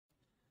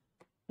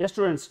Yes,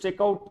 students,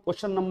 check out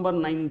question number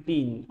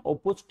 19.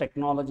 Opus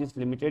Technologies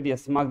Limited.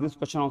 Yes, mark this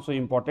question also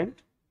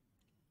important.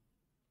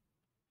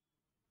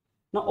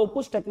 Now,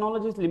 Opus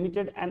Technologies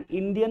Limited, an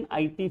Indian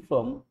IT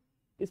firm,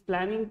 is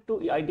planning to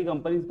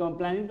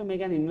planning to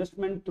make an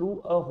investment through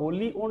a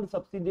wholly owned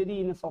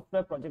subsidiary in a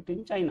software project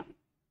in China.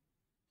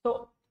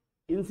 So,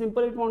 in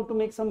simple, it want to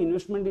make some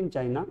investment in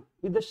China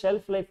with the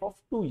shelf life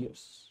of 2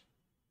 years.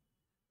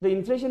 The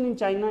inflation in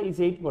China is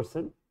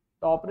 8%.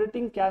 The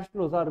operating cash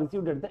flows are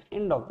received at the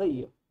end of the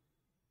year.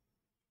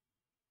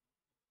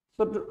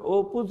 So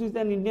Opus is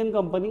an Indian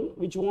company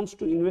which wants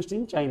to invest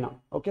in China.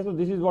 Okay, so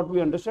this is what we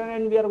understand,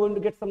 and we are going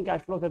to get some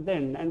cash flows at the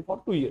end and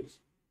for 2 years.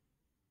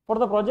 For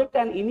the project,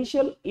 an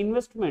initial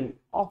investment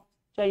of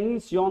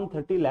Chinese yuan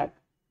 30 lakh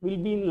will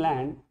be in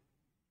land,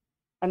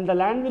 and the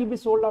land will be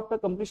sold after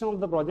completion of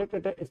the project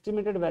at an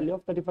estimated value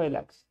of 35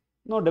 lakhs.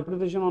 No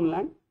depreciation on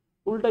land.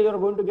 Ulta, you are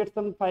going to get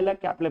some 5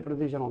 lakh capital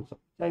appreciation also.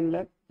 10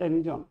 lakh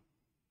Chinese yuan.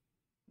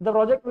 The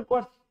project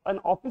requires an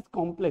office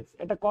complex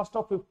at a cost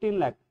of 15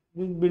 lakh.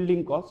 This is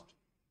building cost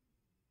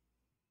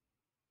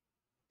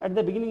at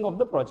the beginning of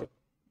the project.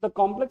 The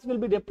complex will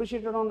be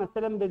depreciated on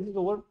SLM basis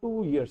over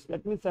 2 years.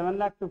 That means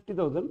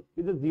 7,50,000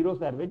 is a zero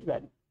salvage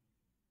value.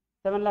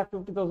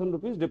 7,50,000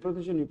 rupees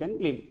depreciation you can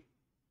claim.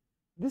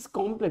 This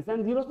complex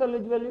and zero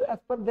salvage value as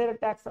per their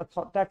tax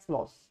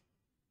laws.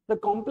 The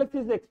complex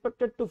is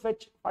expected to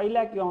fetch 5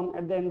 lakh yuan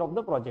at the end of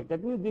the project.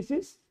 That means this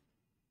is,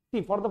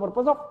 see, for the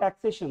purpose of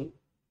taxation,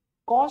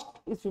 cost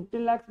is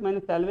 15 lakhs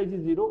minus salvage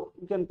is 0.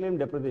 You can claim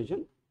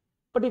depreciation.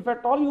 But if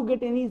at all you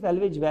get any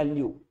salvage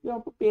value, you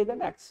have to pay the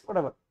tax,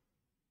 whatever.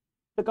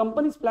 The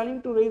company is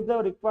planning to raise the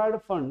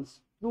required funds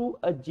through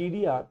a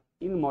GDR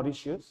in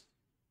Mauritius.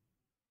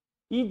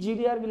 Each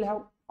GDR will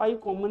have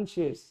 5 common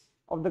shares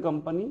of the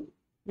company,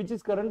 which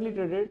is currently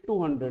traded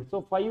 200.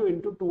 So 5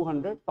 into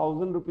 200,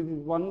 1,000 rupees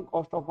is one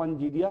cost of one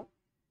GDR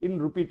in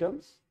rupee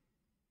terms.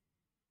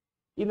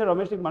 In the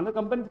domestic market, the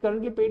company is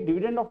currently paid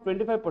dividend of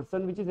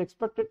 25%, which is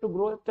expected to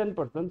grow at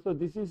 10%. So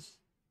this is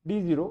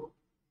D0,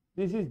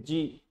 this is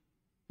G.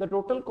 The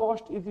total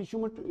cost is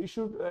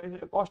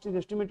cost is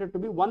estimated to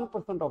be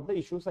 1% of the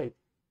issue size.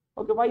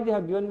 Okay, why they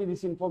have given me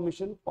this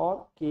information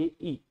for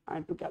KE? I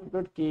have to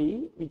calculate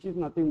KE, which is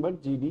nothing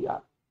but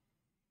GDR.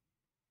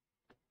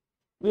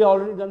 We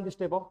already done this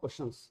type of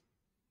questions.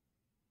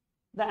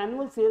 The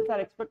annual sales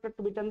are expected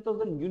to be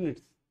 10,000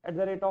 units at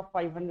the rate of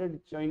 500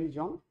 Chinese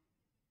yuan.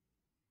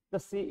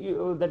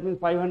 That means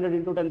 500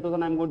 into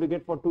 10,000 I am going to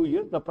get for 2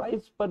 years. The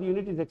price per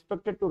unit is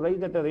expected to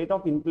rise at a rate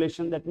of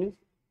inflation. That means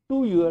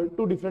 2 years,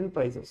 2 different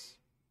prices.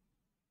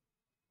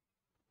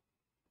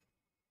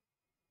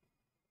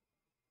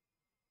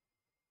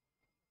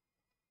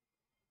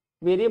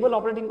 Variable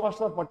operating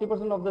costs are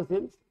 40% of the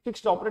sales.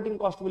 Fixed operating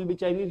cost will be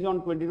Chinese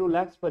yuan 22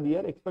 lakhs per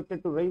year,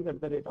 expected to rise at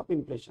the rate of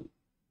inflation.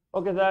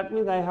 Okay, so that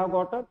means I have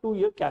got a 2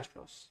 year cash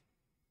flows,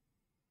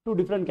 2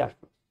 different cash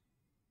flows.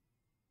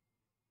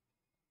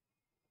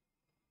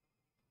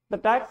 The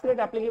tax rate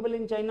applicable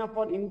in China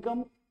for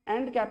income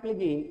and capital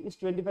gain is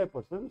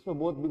 25%. So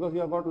both, because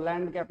you have got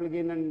land capital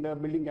gain and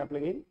building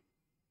capital gain,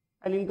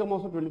 and income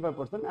also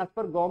 25%. As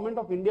per Government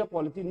of India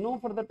policy, no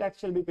further tax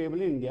shall be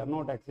payable in India.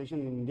 No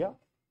taxation in India.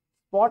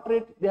 Spot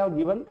rate they have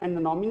given, and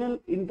the nominal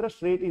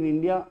interest rate in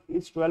India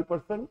is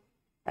 12%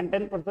 and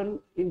 10%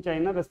 in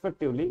China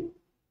respectively.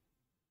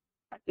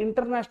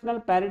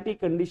 International parity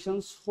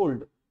conditions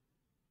hold.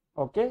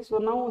 Okay, so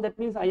now that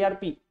means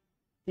IRP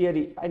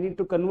theory. I need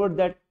to convert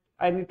that.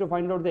 I need to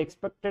find out the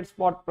expected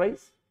spot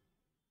price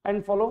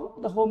and follow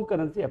the home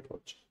currency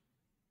approach.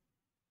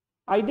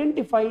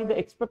 Identify the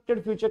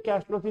expected future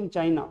cash flows in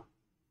China.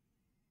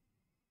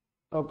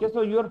 Okay,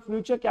 so your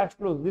future cash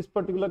flows, this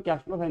particular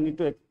cash flows I need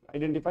to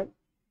identify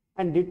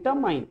and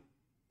determine.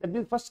 That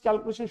means first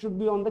calculation should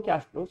be on the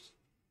cash flows.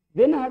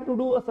 Then I have to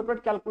do a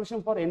separate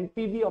calculation for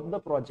NPV of the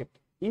project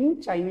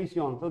in Chinese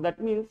yuan. So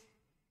that means,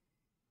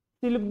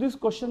 see, look, this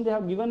question they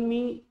have given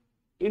me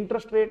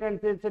interest rate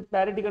and said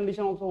parity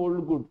condition also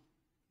hold good.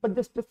 But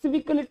they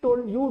specifically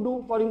told you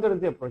do foreign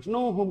currency approach,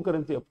 no home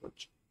currency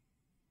approach.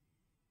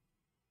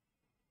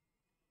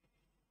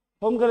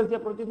 Home currency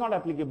approach is not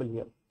applicable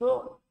here.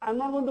 So I am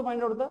not going to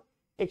find out the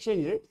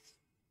exchange rates.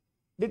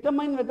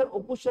 Determine whether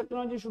Opus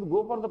Technology should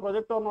go for the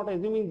project or not,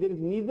 assuming there is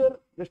neither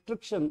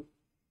restriction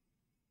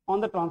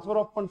on the transfer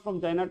of funds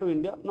from China to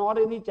India, nor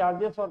any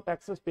charges or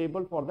taxes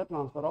payable for the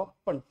transfer of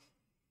funds.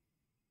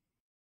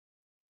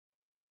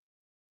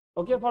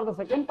 Okay, for the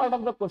second part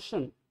of the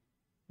question,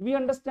 we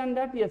understand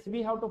that yes,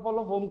 we have to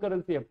follow home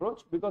currency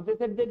approach, because they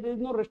said that there is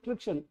no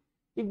restriction.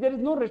 If there is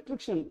no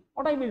restriction,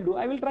 what I will do?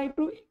 I will try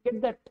to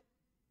get that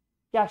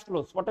cash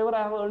flows. Whatever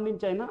I have earned in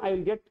China, I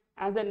will get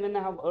as and when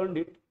I have earned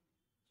it.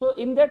 So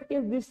in that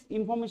case, this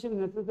information is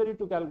necessary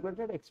to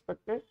calculate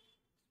expected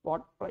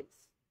spot price.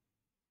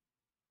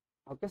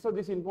 Okay, so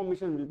this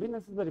information will be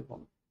necessary for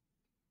me.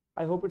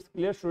 I hope it's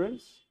clear,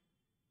 students.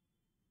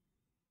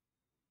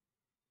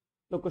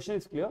 The question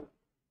is clear.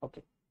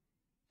 Okay,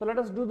 so let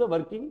us do the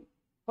working.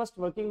 First,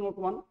 working note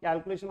 1,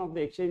 calculation of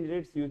the exchange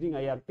rates using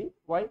IRP.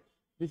 Why?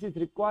 This is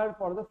required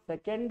for the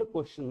second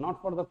question,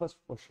 not for the first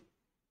question.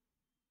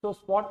 So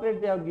spot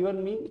rate they have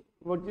given me,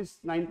 which is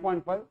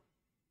 9.5.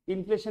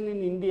 Inflation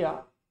in India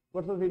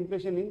versus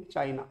inflation in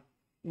China.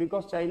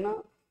 Because China,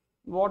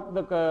 what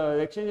the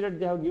exchange rate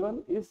they have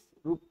given is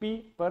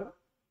rupee per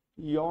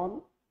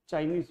yuan,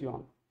 Chinese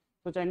yuan.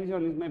 So Chinese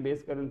yuan is my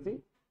base currency.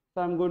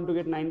 So I am going to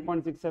get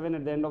 9.67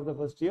 at the end of the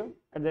first year.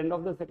 At the end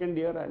of the second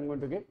year, I am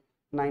going to get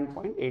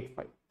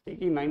 9.85.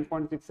 Taking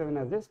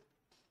 9.67 as a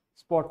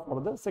spot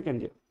for the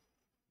second year.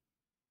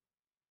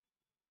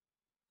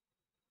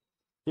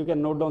 You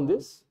can note down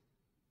this.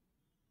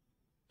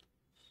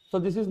 So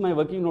this is my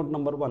working note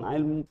number 1. I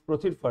will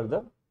proceed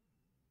further.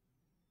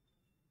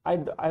 I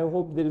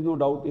hope there is no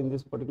doubt in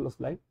this particular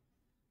slide.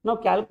 Now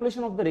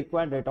calculation of the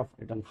required rate of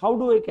return. How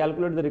do I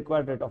calculate the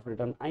required rate of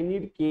return? I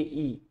need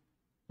KE.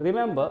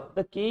 Remember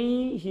the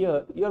KE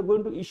here, you are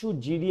going to issue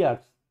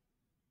GDRs.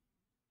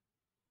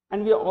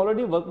 And we have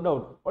already worked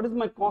out what is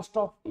my cost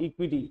of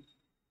equity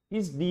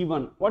is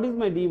D1. What is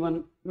my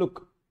D1?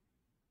 Look,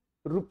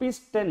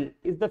 rupees 10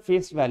 is the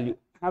face value.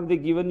 Have they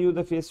given you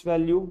the face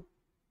value?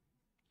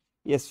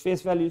 Yes,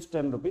 face value is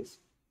 10 rupees.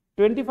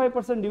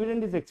 25%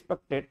 dividend is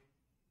expected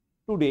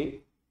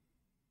today.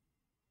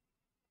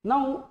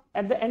 Now,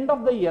 at the end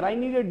of the year, I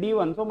need a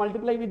D1, so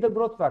multiply with the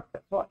growth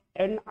factor. So,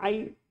 and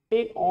I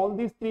take all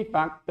these three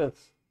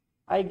factors,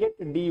 I get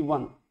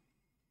D1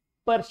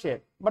 per share.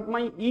 But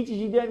my each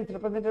GDR is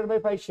represented by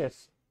 5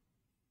 shares.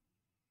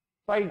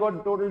 So, I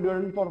got total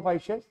dividend for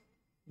 5 shares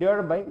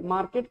divided by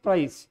market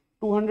price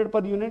 200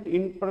 per unit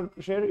in per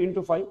share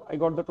into 5. I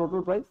got the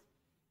total price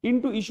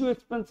into issue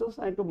expenses.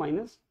 I have to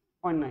minus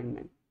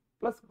 0.99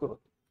 plus growth.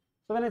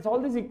 So when I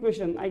solve this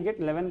equation, I get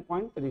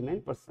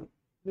 11.39%.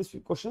 These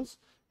few questions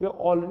we have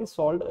already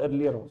solved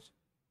earlier also.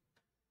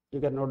 You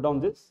can note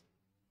down this.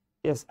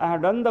 Yes, I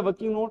have done the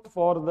working note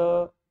for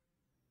the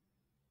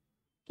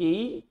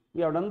KE.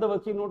 We have done the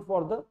working note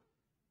for the,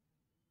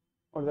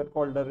 what is that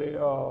called,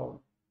 the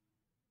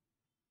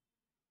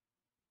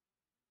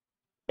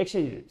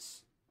exchange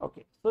rates.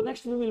 Okay, so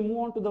next we will move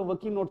on to the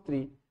working note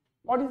 3.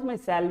 What is my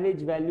salvage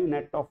value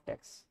net of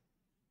tax?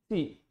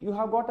 See, you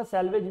have got a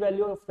salvage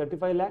value of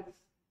 35 lakhs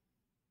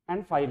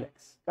and 5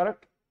 lakhs,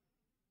 correct?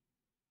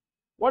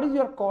 What is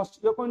your cost?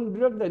 You are going to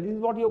deduct that. This is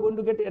what you are going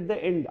to get at the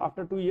end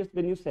after 2 years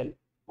when you sell.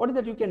 What is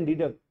that you can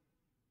deduct?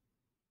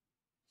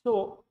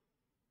 So,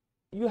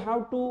 you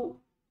have to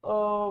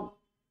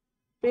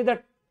pay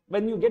that.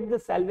 When you get the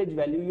salvage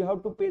value, you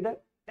have to pay the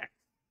tax.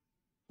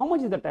 How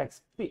much is the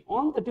tax? See,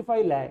 on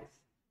 35 lakhs,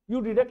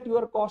 you deduct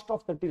your cost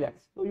of 30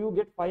 lakhs. So, you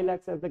get 5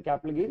 lakhs as the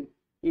capital gain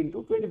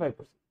into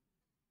 25%.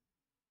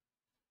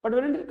 But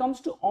when it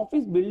comes to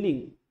office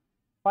building,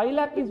 5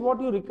 lakh is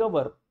what you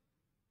recover,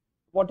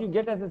 what you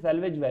get as a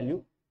salvage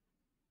value.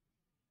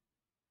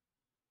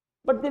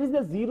 But there is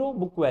a zero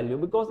book value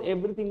because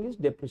everything is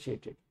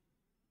depreciated.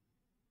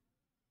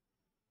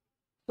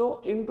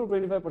 So, into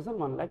 25%,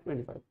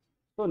 1,25,000.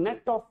 So,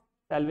 net of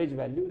salvage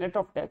value, net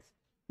of tax,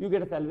 you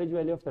get a salvage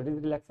value of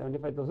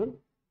 33,75,000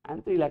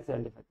 and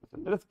 3,75,000.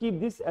 Let us keep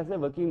this as a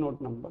working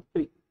note number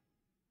 3.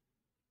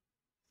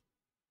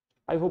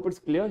 I hope it's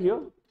clear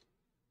here.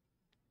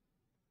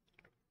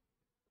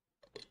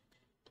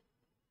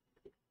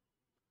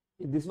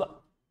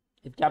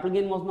 If capital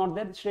gain was not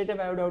there, straight away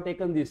I would have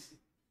taken this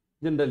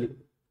generally.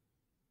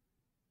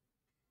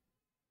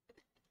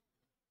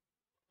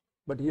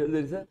 But here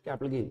there is a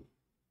capital gain.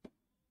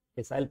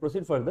 Yes, I will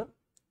proceed further.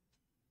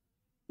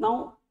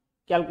 Now,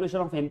 calculation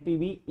of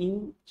NPV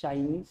in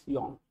Chinese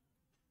yuan.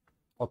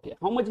 Okay,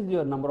 how much is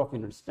your number of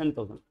units?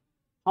 10,000.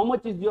 How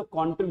much is your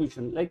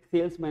contribution, like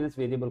sales minus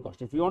variable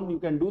cost? If you want, you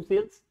can do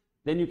sales,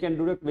 then you can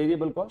deduct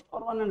variable cost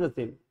or one and the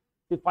same.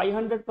 The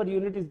 500 per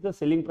unit is the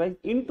selling price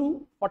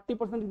into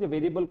 40% is the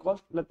variable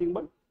cost, nothing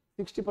but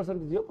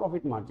 60% is your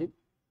profit margin.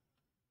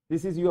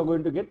 This is you are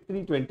going to get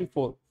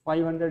 324,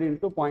 500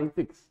 into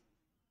 0.6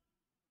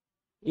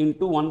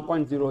 into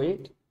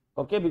 1.08.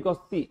 Okay, because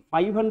see,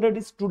 500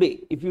 is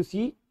today. If you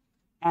see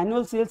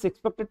annual sales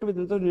expected to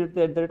be at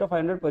the rate of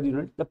 500 per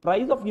unit, the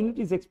price of unit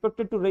is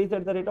expected to rise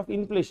at the rate of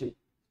inflation.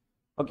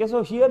 Okay,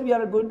 so here we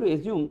are going to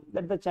assume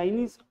that the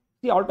Chinese,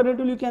 see,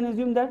 alternatively you can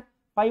assume that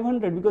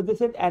 500 because they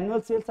said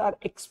annual sales are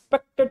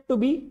expected to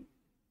be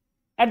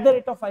at the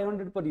rate of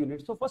 500 per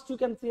unit. So first you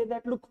can say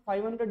that look,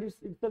 500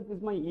 itself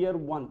is my year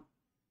 1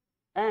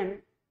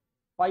 and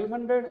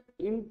 500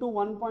 into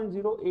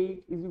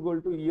 1.08 is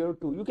equal to year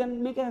 2. You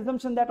can make an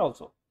assumption that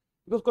also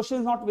because question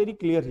is not very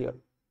clear here.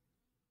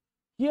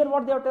 Here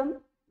what they have done,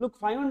 look,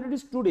 500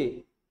 is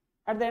today.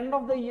 At the end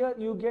of the year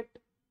you get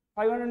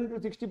 500 into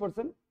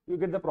 60%, you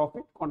get the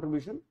profit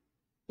contribution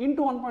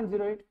into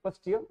 1.08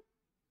 first year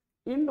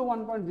into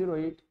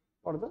 1.08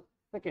 for the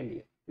second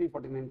year,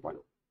 349.0.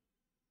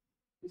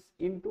 This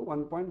into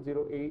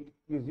 1.08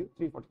 gives you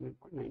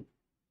 349.9.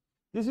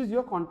 This is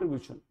your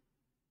contribution.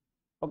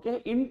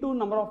 Okay, into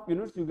number of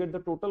units you get the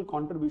total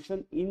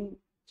contribution in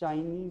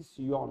Chinese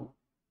yuan.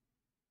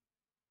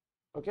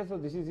 Okay, so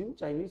this is in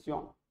Chinese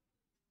yuan.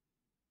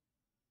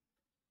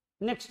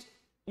 Next,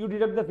 you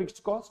deduct the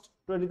fixed cost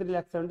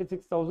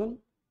 23,76,000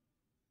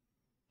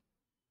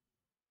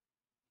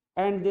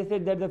 And they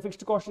said that the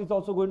fixed cost is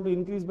also going to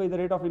increase by the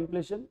rate of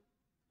inflation.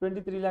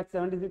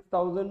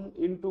 23,76,000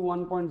 into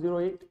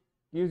 1.08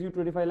 gives you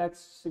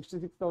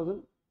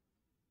 25,66,000.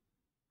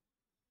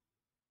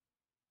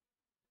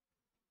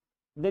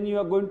 Then you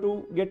are going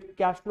to get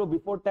cash flow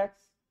before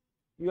tax.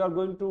 You are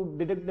going to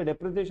deduct the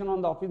depreciation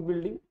on the office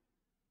building.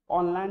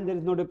 On land there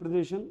is no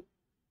depreciation.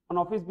 On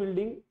office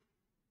building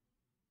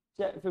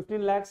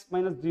 15 lakhs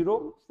minus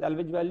 0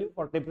 salvage value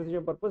for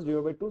depreciation purpose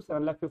divided by 2,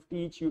 7 lakh 50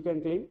 each you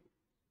can claim.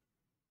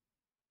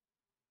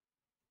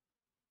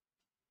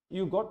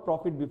 You got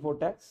profit before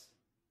tax.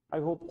 I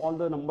hope all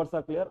the numbers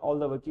are clear, all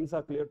the workings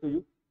are clear to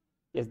you.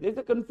 Yes, there is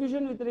a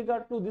confusion with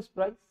regard to this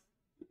price.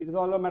 It is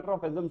all a matter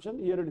of assumption.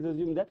 Here it is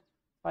assumed that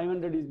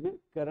 500 is my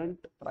current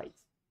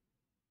price.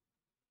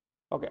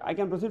 Okay, I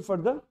can proceed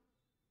further.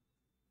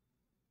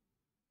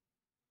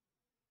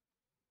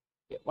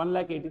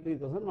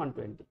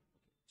 1,83,120.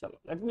 Chalo,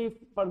 let me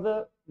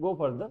go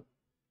further.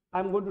 I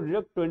am going to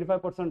deduct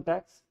 25%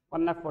 tax.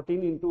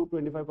 1,14,000 into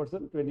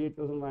 25%,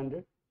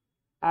 28,500.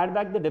 Add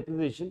back the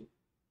depreciation.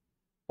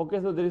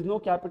 Okay, so there is no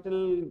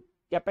capital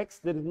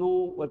capex, there is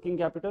no working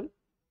capital.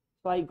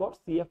 So I got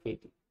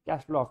CF80,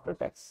 cash flow after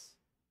tax.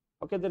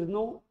 Okay, there is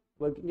no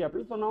working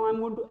capital. So now I am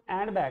going to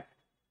add back.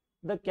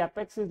 The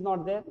capex is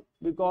not there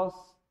because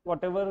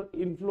whatever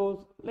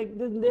inflows, like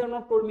this, they have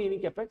not told me any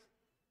capex.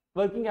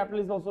 Working capital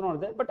is also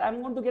not there, but I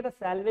am going to get a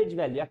salvage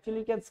value. Actually,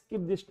 you can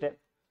skip this step.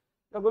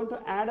 You are going to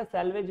add a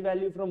salvage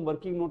value from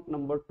working note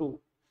number 2.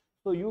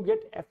 So you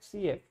get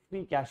FCF,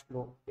 free cash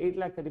flow,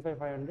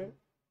 8,35,500,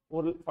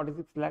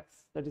 46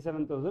 lakhs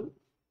 37,000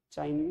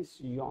 Chinese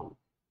yuan.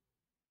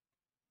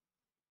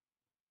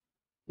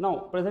 Now,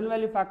 present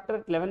value factor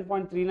at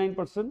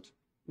 11.39%,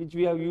 which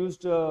we have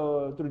used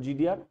through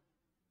GDR.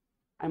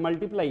 I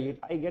multiply it,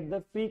 I get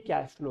the free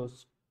cash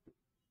flows,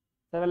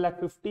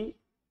 7,50,000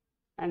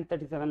 and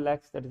 37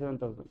 lakhs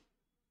 37,000.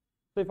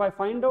 So if I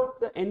find out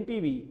the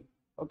NPV,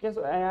 okay,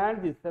 so I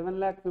add this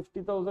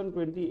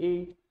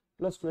 7,50,028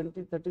 plus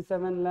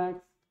 37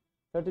 lakhs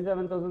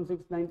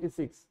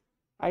 37,696.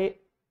 I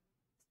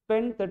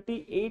spend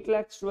 38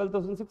 lakhs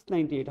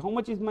 12,698. How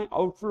much is my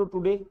outflow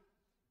today?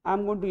 I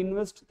am going to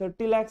invest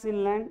 30 lakhs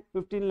in land,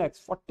 15 lakhs,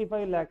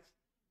 45 lakhs.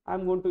 I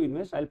am going to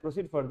invest. I'll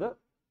proceed further.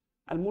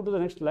 I'll move to the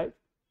next slide.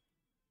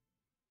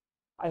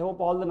 I hope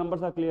all the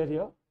numbers are clear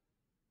here.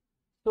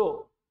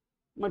 So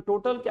my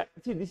total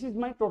see, this is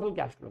my total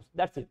cash flows.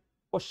 That's it.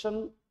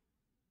 Question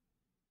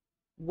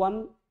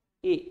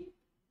 1A,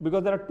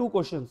 because there are two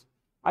questions.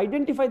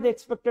 Identify the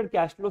expected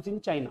cash flows in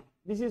China.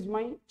 This is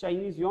my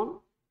Chinese yuan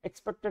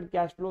expected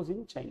cash flows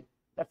in China.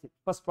 That's it.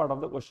 First part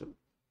of the question.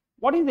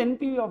 What is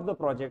NPV of the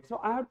project? So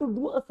I have to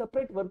do a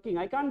separate working.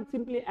 I can't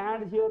simply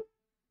add here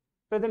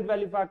present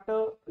value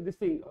factor, this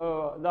thing,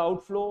 the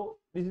outflow.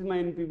 This is my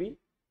NPV.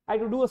 I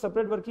have to do a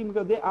separate working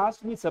because they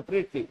asked me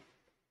separately.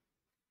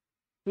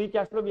 Free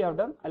cash flow we have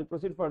done. I'll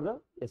proceed further.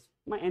 Yes,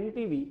 my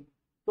NPV,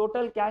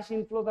 total cash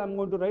inflows I am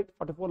going to write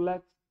 44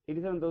 lakhs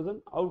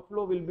 87,000.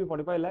 Outflow will be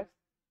 45 lakhs,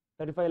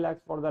 35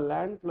 lakhs for the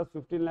land plus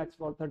 15 lakhs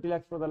for 30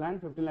 lakhs for the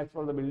land, 15 lakhs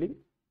for the building.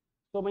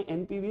 So my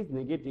NPV is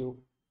negative.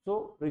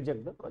 So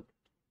reject the project.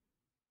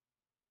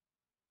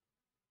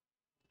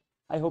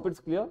 I hope it's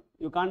clear.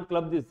 You can't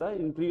club this.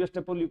 In previous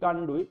step you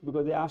can't do it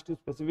because they asked you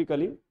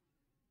specifically.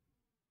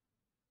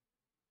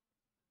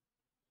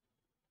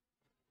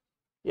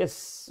 Yes,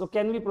 so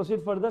can we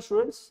proceed further,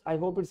 students? I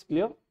hope it's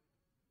clear.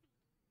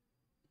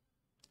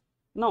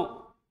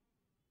 Now,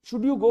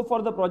 should you go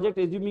for the project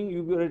assuming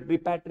you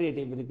repatriate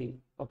everything?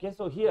 Okay,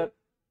 so here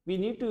we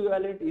need to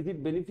evaluate, is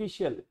it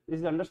beneficial? This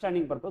is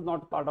understanding purpose,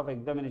 not part of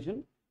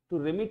examination, to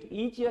remit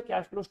each year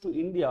cash flows to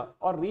India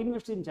or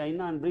reinvest in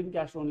China and bring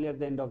cash only at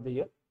the end of the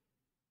year.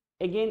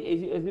 Again,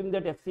 assume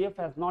that FCF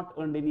has not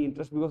earned any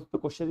interest because the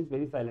question is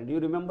very silent. You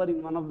remember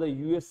in one of the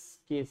US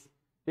case,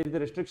 there is a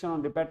restriction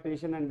on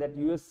repatriation and that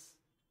US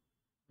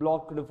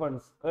blocked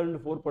funds earned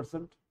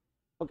 4%.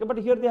 Okay, but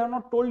here they have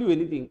not told you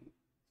anything.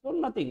 So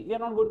nothing. We are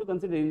not going to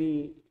consider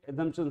any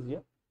assumptions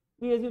here.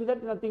 We assume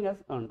that nothing has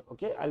earned.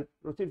 Okay, I'll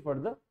proceed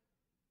further.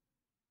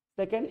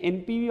 Second,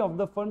 NPV of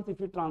the funds if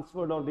you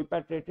transferred or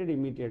repatriated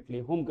immediately,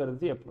 home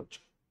currency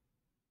approach.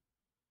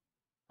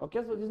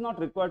 Okay, so this is not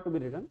required to be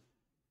written.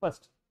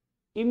 First,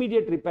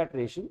 immediate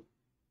repatriation.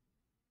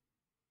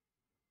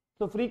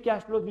 So free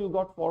cash flows you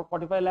got for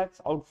 45 lakhs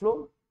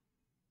outflow,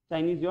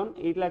 Chinese yuan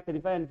 8 lakh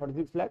 35 and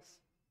 46 lakhs.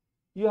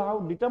 You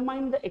have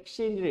determined the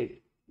exchange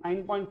rate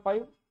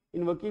 9.5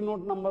 in working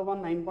note number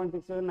 1,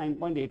 9.67,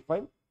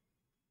 9.85.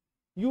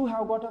 You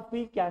have got a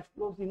free cash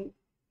flows in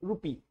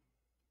rupee.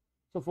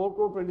 So 4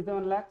 crore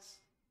 27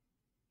 lakhs,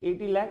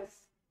 80 lakhs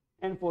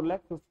and 4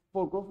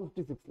 crore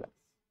 56 lakhs.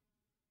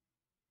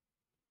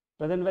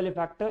 Present value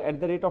factor at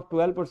the rate of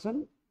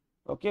 12%.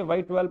 Okay,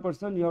 why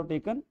 12% you have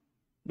taken?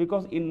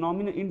 Because in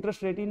nominal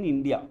interest rate in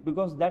India,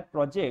 because that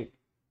project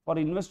for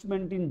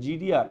investment in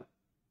GDR,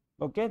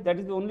 okay, that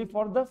is only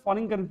for the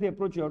foreign currency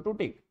approach you have to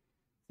take.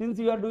 Since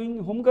you are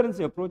doing home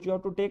currency approach, you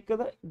have to take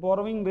the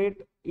borrowing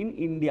rate in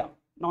India,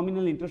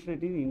 nominal interest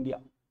rate in India.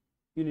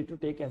 You need to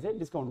take as a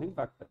discounting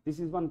factor. This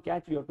is one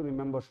catch you have to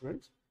remember,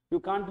 students. You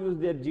can't use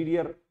their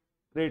GDR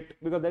rate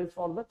because that is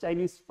for the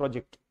Chinese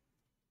project.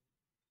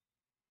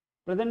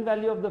 Present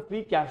value of the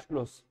free cash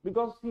flows,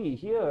 because see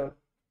here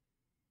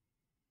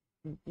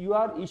you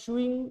are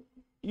issuing,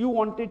 you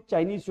wanted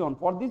Chinese yuan.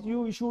 For this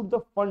you issued the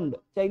fund,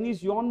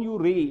 Chinese yuan you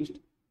raised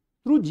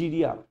through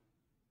GDR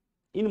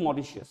in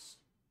Mauritius.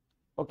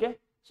 Okay,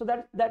 so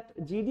that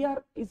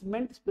GDR is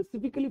meant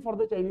specifically for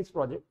the Chinese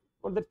project,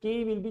 or the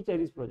K will be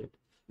Chinese project.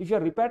 If you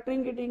are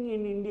repatriating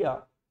in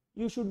India,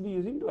 you should be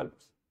using 12%.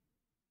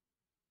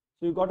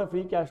 So you got a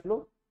free cash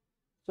flow,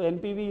 so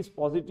NPV is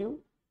positive,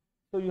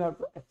 so you have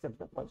to accept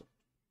the project.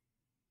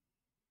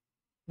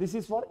 This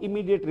is for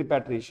immediate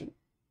repatriation.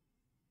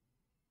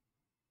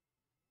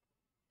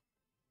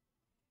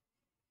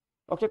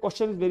 Okay,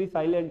 question is very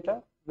silent,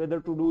 whether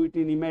to do it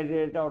in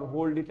immediate or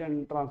hold it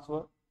and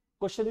transfer.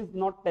 Question is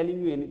not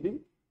telling you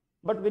anything,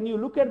 but when you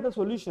look at the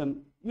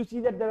solution, you see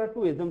that there are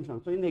two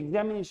assumptions. So in the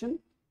examination,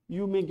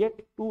 you may get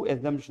two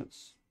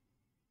assumptions.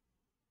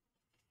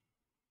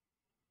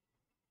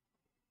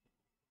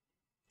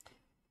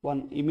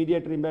 One,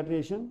 immediate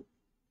repatriation.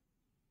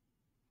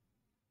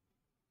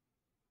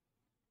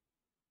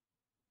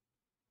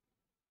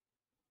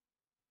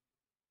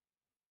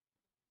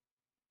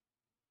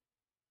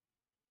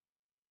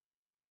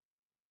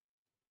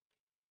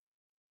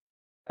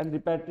 And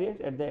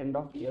repatriate at the end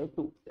of year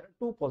 2. There are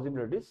two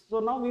possibilities. So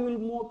now we will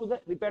move to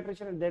the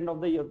repatriation at the end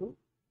of the year 2.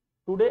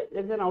 Today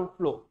there is an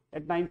outflow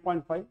at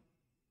 9.5.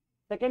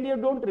 Second year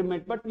don't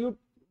remit, but you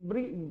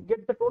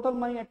get the total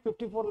money at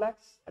 54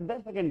 lakhs at the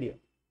second year.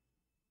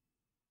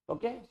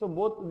 Okay, so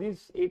both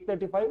these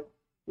 835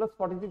 plus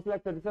 46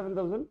 lakh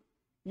 37,000,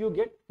 you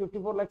get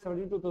 54 lakh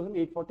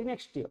 72,840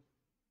 next year.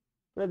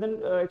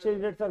 Present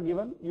exchange rates are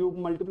given. You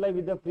multiply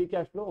with the free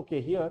cash flow.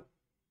 Okay, here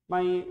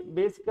my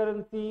base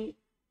currency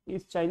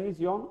is Chinese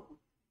yuan,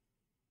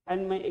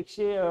 and my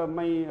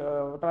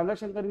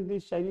transaction currency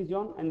is Chinese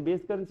yuan, and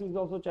base currency is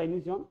also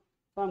Chinese yuan.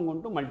 So I'm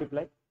going to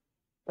multiply.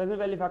 Present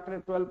value factor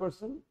at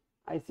 12%.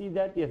 I see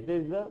that yes, there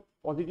is a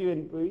positive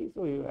NPV,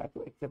 so you have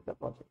to accept the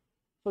project.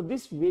 So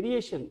this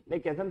variation,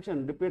 like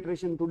assumption,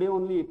 repatriation today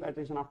only,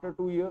 repatriation after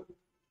 2 years,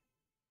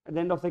 at the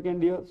end of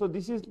second year. So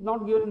this is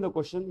not given in the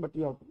question, but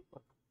you have to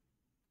work.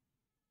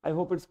 I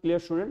hope it's clear,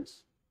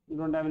 students. You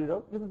don't have any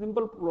doubt. It's a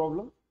simple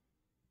problem.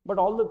 But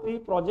all the three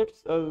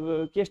projects,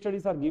 case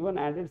studies are given,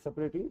 added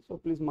separately. So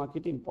please mark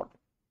it important.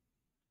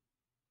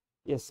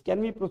 Yes,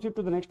 can we proceed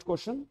to the next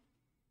question?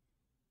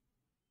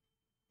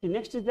 The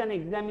next is an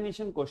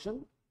examination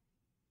question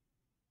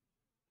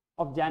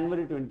of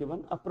January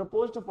 21. A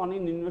proposed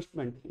foreign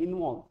investment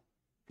involves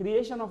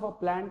creation of a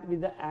plant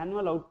with the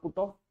annual output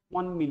of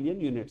 1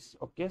 million units.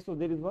 Okay, so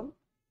there is one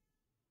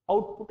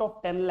output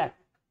of 10 lakh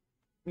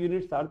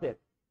units are there.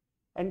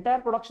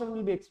 Entire production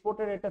will be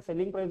exported at a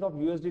selling price of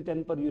USD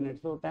 10 per unit.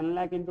 So 10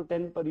 lakh into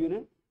 10 per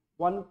unit,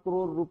 1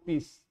 crore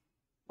rupees,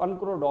 $1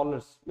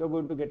 crore, you are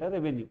going to get a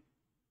revenue.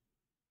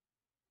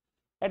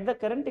 At the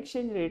current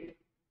exchange rate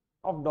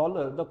of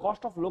dollar, the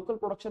cost of local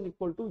production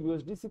equal to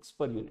USD 6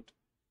 per unit.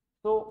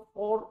 So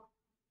for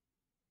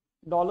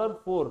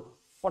 $4,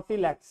 40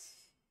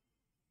 lakhs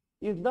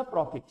is the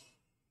profit.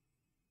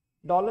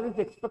 Dollar is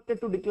expected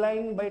to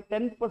decline by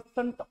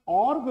 10%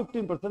 or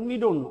 15%, we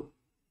don't know.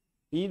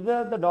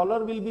 Either the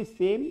dollar will be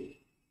same,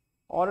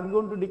 or it's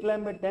going to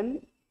decline by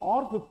 10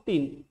 or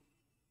 15.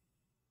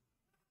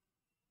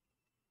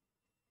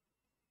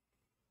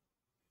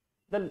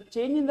 The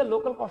change in the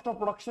local cost of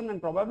production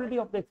and probability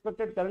of the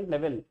expected current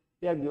level,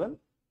 they are given.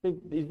 So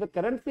if the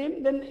current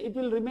same, then it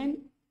will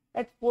remain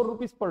at 4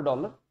 rupees per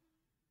dollar,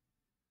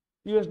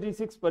 USD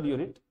 6 per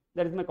unit.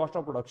 That is my cost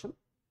of production.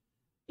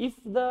 If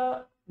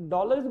the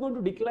dollar is going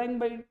to decline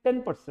by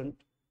 10%,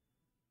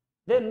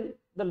 then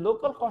the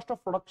local cost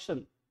of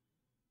production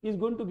is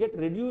going to get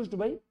reduced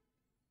by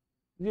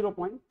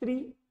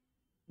 $0.3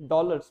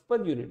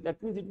 per unit.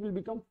 That means it will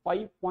become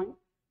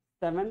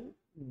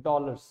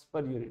 $5.7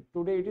 per unit.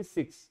 Today it is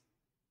 6.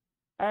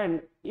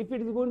 And if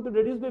it is going to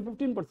reduce by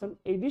 15%,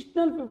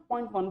 additional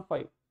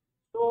 5.15.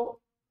 So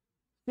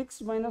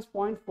 6 minus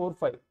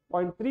 0.45,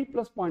 0.3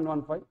 plus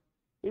 0.15,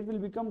 it will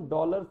become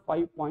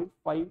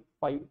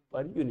 $5.55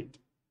 per unit.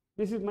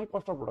 This is my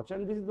cost of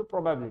production, and this is the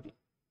probability.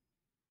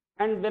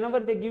 And whenever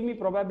they give me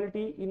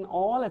probability in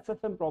all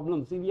SFM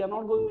problems, see, we are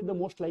not going with the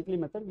most likely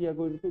method, we are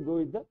going to go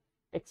with the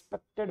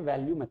expected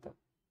value method.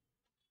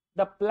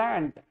 The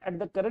plant at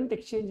the current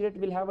exchange rate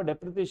will have a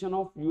depreciation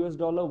of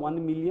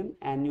 $1 million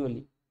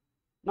annually.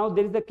 Now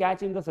there is a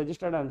catch in the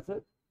suggested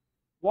answer.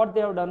 What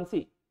they have done,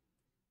 see,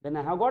 when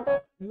I have got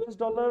a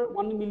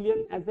 $1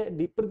 million as a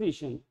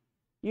depreciation,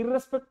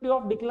 irrespective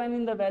of decline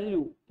in the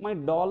value, my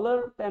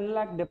 $10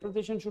 lakh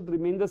depreciation should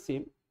remain the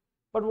same.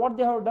 But what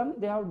they have done,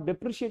 they have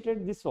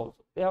depreciated this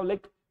also. They have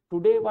like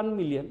today 1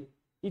 million.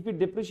 If it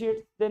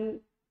depreciates,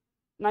 then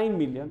 9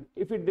 million.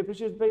 If it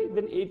depreciates by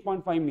then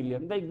 8.5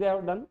 million. Like they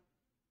have done,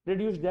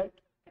 reduce that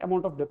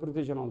amount of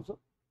depreciation also.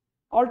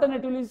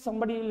 Alternatively,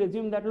 somebody will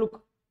assume that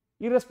look,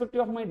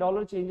 irrespective of my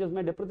dollar changes,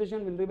 my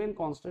depreciation will remain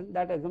constant.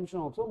 That assumption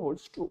also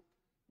holds true.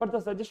 But the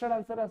suggested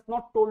answer has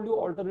not told you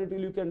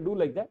alternatively you can do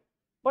like that.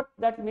 but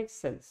that makes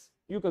sense.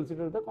 You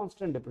consider the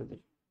constant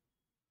depreciation.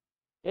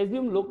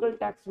 Assume local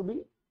tax to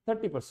be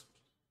 30%.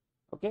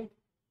 Okay.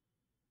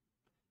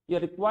 You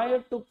are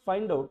required to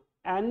find out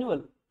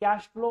annual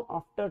cash flow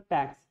after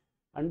tax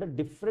under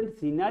different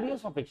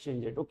scenarios of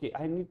exchange rate. Okay,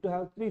 I need to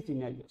have three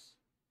scenarios: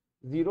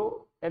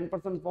 0,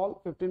 10%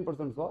 fall,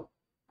 15% fall.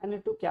 I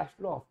need to cash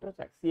flow after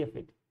tax,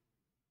 CFAT.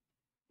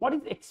 What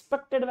is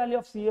expected value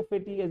of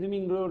CFAT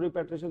assuming no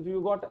repatriation? So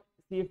you got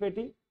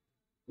CFAT,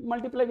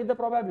 multiply with the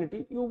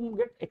probability, you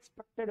get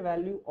expected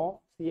value of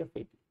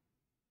CFAT.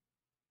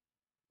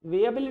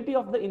 Viability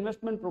of the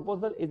investment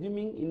proposal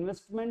assuming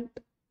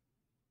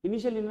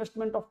initial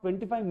investment of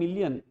 25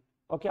 million,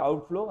 okay,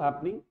 outflow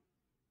happening,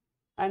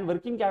 and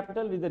working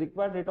capital with the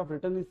required rate of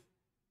return is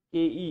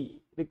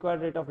KE,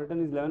 required rate of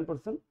return is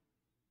 11%.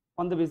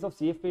 On the basis of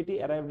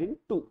CFAT arrived in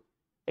 2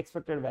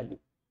 expected value.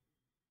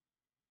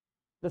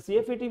 The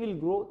CFAT will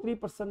grow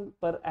 3%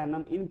 per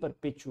annum in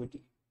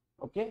perpetuity.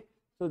 Okay,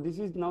 so this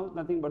is now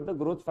nothing but the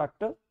growth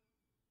factor.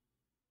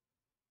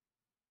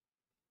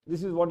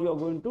 This is what you are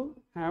going to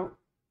have.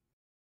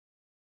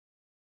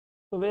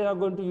 So we are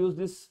going to use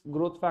this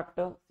growth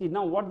factor. See,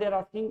 now what they are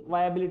asking,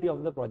 viability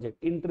of the project,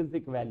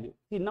 intrinsic value.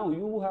 See, now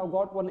you have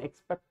got one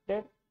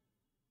expected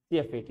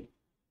CFAT.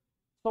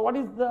 So what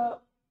is the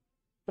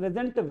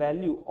present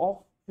value of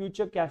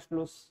future cash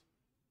flows,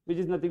 which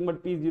is nothing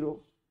but P0,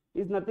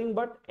 is nothing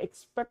but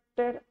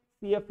expected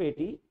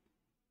CFAT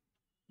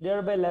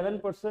divided by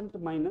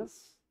 11%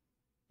 minus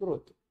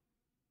growth,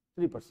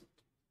 3%.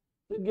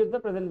 So it gives the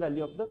present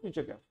value of the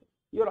future cash flow.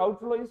 Your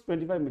outflow is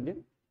 25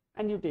 million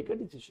and you take a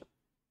decision.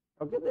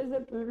 Okay, there is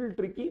a little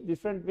tricky,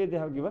 different way they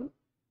have given.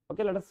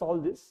 Okay, let us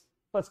solve this.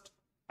 First,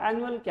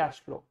 annual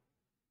cash flow.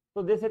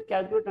 So they said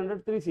calculate under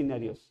 3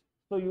 scenarios.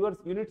 So your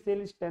unit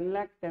sale is 10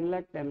 lakh, 10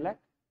 lakh, 10 lakh.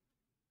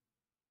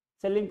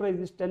 Selling price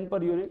is 10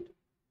 per unit.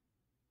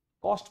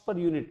 Cost per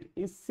unit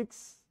is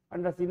 6.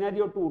 Under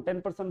scenario 2,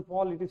 10%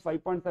 fall, it is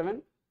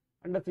 5.7.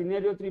 Under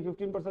scenario 3,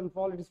 15%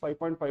 fall, it is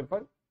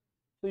 5.55.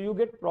 So you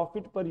get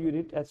profit per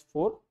unit as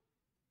 4.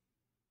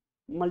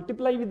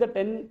 Multiply with the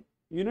 10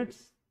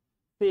 units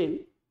sale,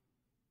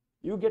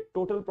 you get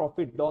total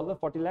profit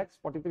 $40 lakhs,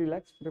 43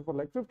 lakhs, 44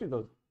 lakhs,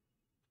 50,000.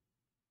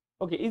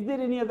 Okay, is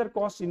there any other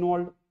cost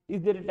involved?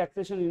 Is there a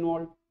taxation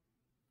involved?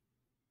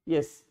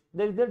 Yes,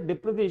 there is a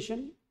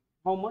depreciation.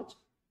 How much?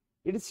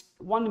 It is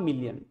 1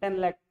 million, 10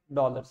 lakh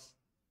dollars.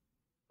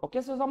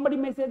 Okay, so somebody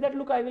may say that,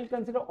 look, I will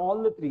consider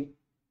all the 3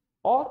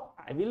 or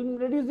I will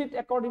reduce it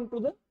according to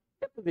the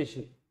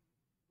depreciation.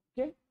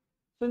 Okay,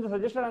 so in the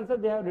suggested answer,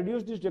 they have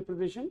reduced this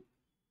depreciation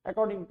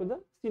according to the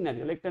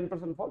scenario, like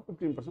 10% fall,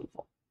 15%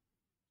 fall.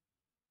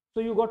 So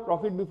you got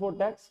profit before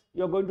tax.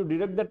 You are going to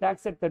deduct the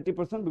tax at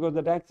 30% because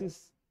the tax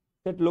is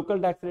set, local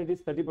tax rate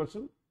is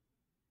 30%,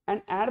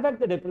 and add back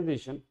the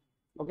depreciation.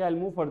 Okay, I'll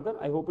move further.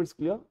 I hope it's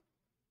clear.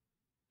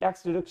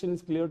 Tax deduction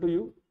is clear to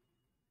you.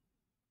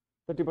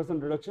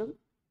 30% reduction.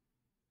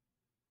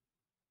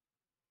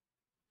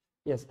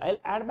 Yes, I'll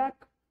add back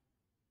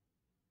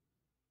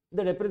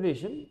the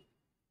depreciation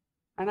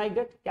and I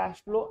get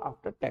cash flow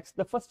after tax.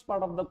 The first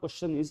part of the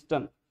question is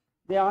done.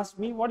 They asked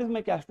me what is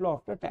my cash flow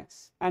after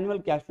tax, annual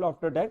cash flow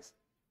after tax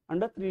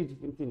under 3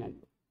 different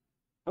scenarios.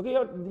 Okay,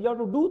 you have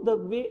to do the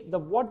way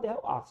what they have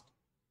asked.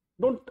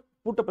 Don't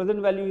put a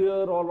present value here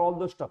or all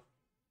the stuff.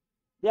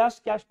 They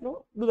asked cash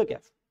flow, do the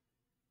cash.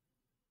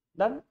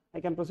 Done. I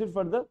can proceed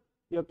further.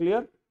 You are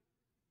clear?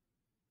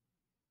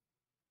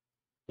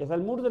 Yes, I'll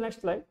move to the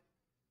next slide.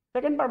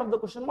 Second part of the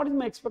question, what is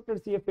my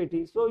expected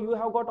CFAT? So you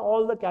have got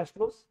all the cash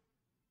flows,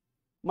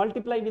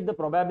 multiply with the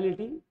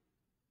probability.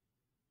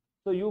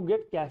 So you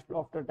get cash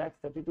flow after tax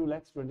 32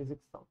 lakhs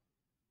 26,000.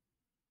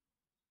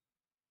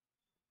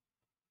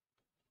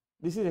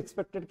 This is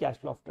expected cash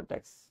flow after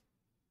tax.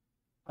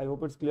 I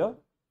hope it's clear.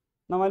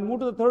 Now I'll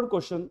move to the third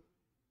question.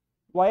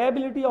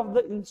 Viability of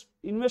the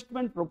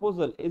investment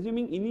proposal,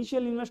 assuming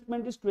initial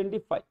investment is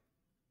 25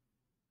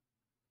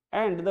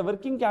 and the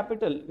working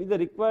capital with the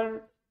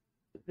required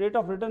rate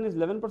of return is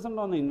 11%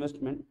 on the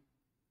investment.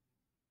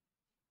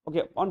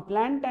 Okay, on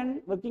plant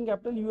and working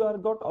capital you are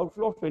got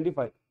outflow of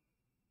 25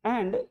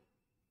 and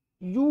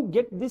you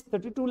get this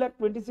 32 lakh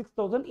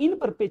 26,000 in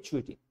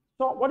perpetuity.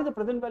 So what is the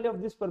present value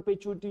of this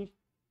perpetuity?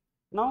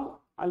 Now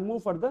I'll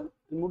move further.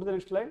 I'll move to the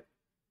next slide.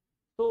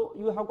 So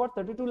you have got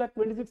 32 lakh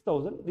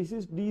 26,000. This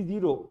is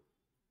D0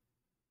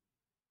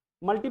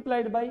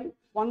 multiplied by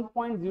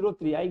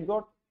 1.03. I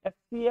got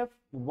FCF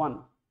 1.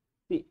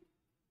 See,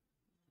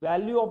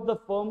 value of the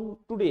firm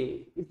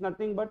today is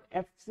nothing but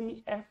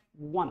FCF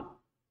 1.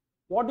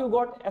 What you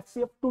got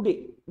FCF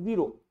today?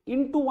 0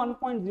 into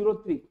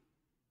 1.03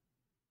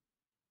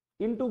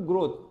 into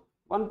growth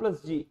 1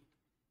 plus G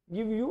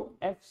give you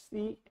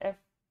FCF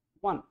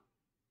 1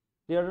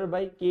 divided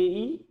by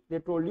KE, they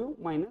told you,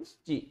 minus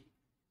G.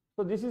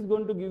 So this is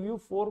going to give you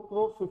 4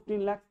 crore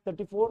 15 lakhs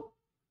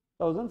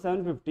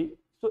 34,750.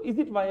 So is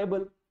it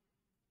viable?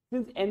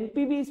 Since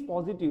NPV is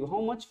positive,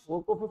 how much?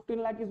 4 crore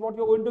 15 lakh is what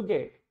you are going to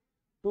get.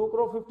 2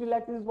 crore 50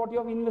 lakhs is what you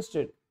have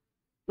invested,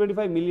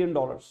 $25 million.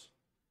 So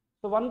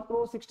 1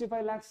 crore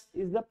 65 lakhs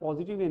is the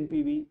positive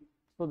NPV.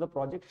 So the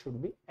project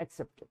should be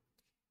accepted.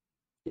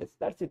 Yes,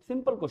 that's it.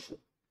 Simple question.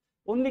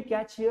 Only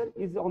catch here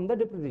is on the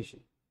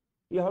depreciation.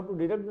 You have to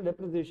deduct the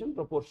depreciation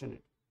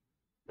proportionate.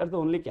 That's the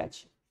only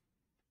catch.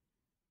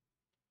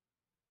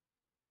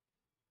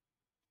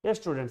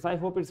 Yes, students, I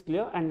hope it's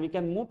clear, and we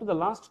can move to the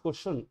last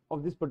question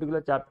of this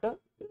particular chapter.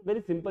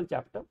 Very simple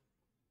chapter,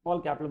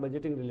 all capital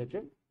budgeting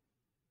related.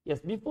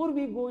 Yes, before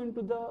we go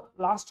into the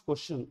last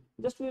question,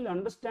 just we will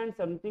understand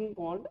something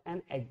called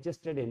an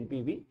adjusted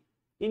NPV.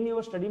 In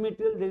your study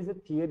material, there is a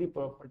theory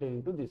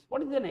pertaining to this.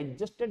 What is an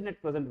adjusted net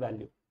present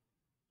value?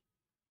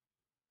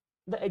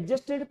 The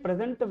adjusted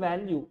present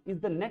value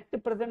is the net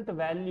present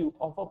value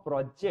of a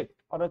project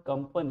or a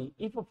company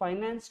if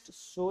financed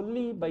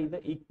solely by the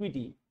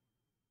equity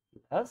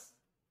plus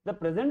the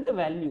present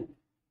value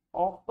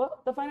of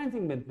the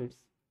financing benefits,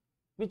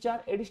 which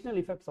are additional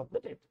effects of the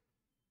debt.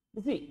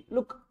 You see,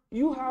 look,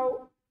 you have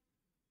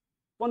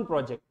one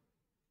project.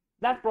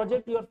 That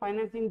project you are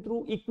financing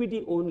through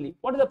equity only.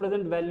 What is the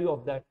present value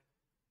of that?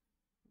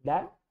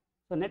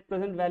 So net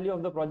present value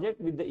of the project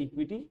with the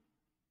equity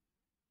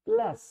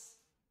plus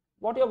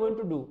what you are going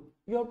to do.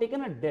 You have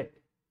taken a debt.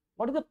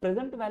 What is the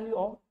present value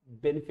of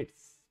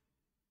benefits?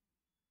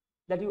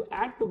 That you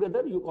add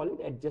together, you call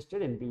it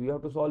adjusted NPV. You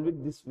have to solve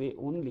it this way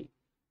only,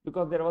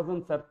 because there was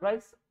one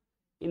surprise.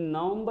 In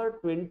November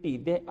 20,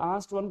 they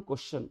asked one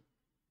question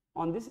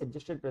on this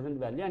adjusted present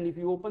value, and if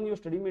you open your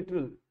study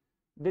material,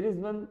 there is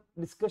one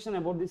discussion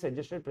about this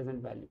adjusted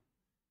present value.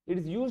 It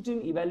is used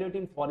in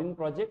evaluating foreign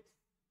projects.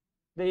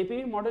 The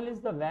APV model is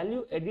the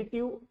value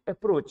additive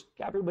approach,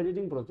 capital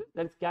budgeting process,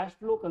 that is cash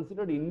flow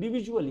considered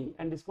individually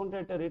and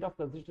discounted at a rate of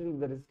considering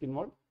the risk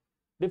involved.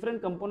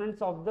 Different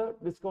components of the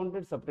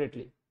discounted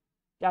separately.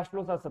 Cash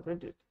flows are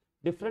separated.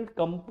 Different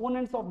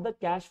components of the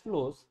cash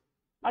flows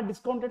are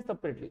discounted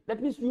separately.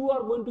 That means you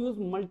are going to use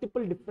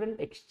multiple different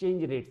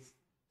exchange rates.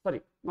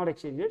 Sorry, not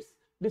exchange rates,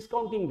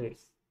 discounting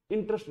rates,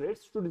 interest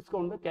rates to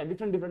discount the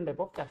different type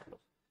of cash flows.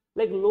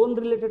 Like loan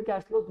related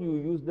cash flows, you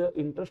use the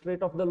interest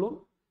rate of the loan.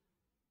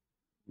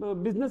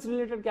 Business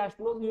related cash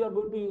flows, you are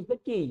going to use the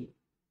KE.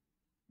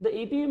 The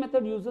APV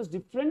method uses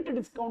different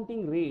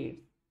discounting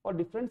rates for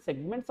different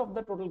segments of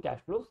the total cash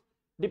flows,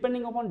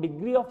 depending upon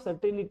degree of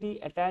certainty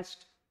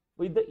attached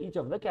with each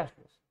of the cash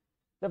flows.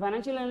 The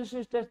financial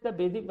analysis tests the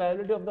basic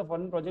viability of the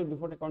foreign project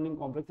before accounting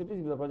complexities.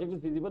 If the project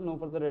is feasible, no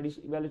further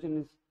evaluation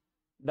is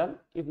done.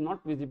 If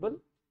not feasible,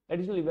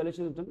 additional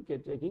evaluation is done,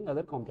 taking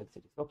other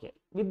complexities. Okay.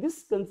 With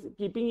this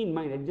keeping in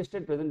mind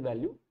adjusted present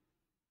value,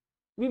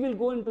 we will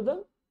go into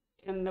the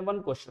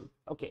one question.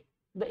 Okay.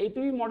 The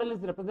APV model is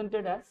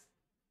represented as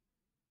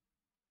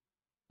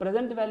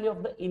present value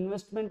of the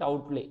investment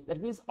outlay,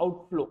 that means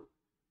outflow,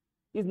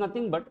 is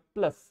nothing but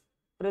plus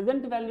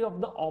present value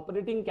of the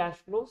operating cash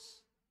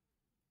flows,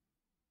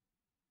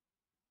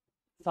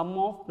 sum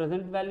of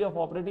present value of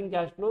operating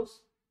cash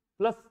flows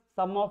plus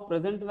sum of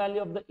present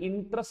value of the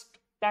interest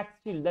tax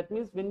shield. That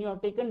means when you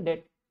have taken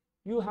debt,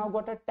 you have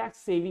got a tax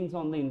savings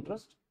on the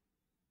interest.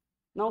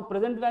 Now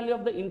present value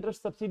of the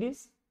interest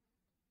subsidies.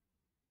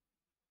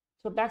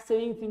 So tax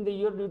savings in the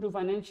year due to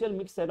financial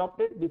mix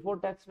adopted, before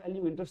tax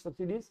value interest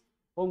subsidies,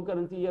 home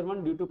currency year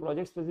 1 due to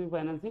project specific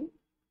financing,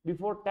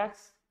 before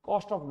tax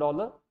cost of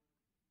dollar,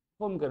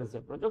 home currency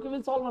approach. Okay,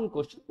 we'll solve one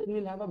question, then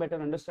we'll have a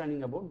better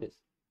understanding about this.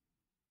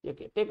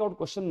 Okay, take out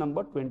question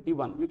number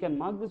 21. You can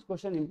mark this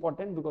question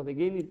important because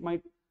again it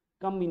might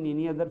come in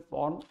any other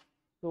form.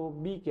 So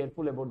be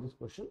careful about this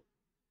question.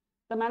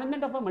 The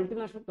management of a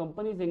multinational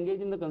company is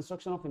engaged in the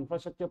construction of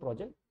infrastructure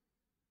project.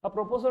 A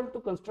proposal to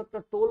construct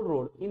a toll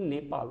road in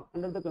Nepal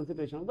under the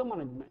consideration of the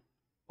management.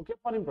 Okay,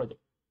 foreign project.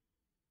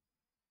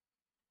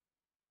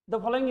 The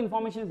following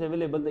information is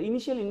available. The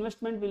initial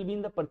investment will be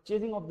in the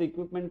purchasing of the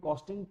equipment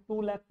costing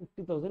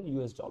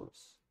 $250,000.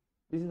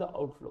 This is the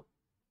outflow.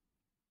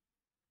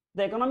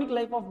 The economic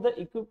life of the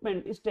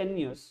equipment is 10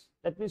 years.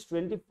 That means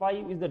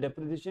 25 is the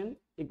depreciation.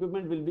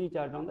 Equipment will be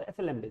charged on the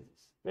SLM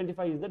basis.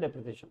 25 is the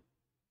depreciation.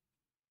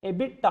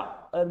 EBITDA,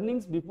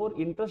 earnings before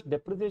interest,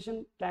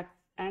 depreciation, tax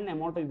and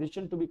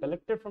amortization to be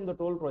collected from the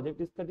toll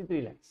project is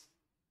 33 lakhs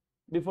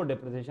before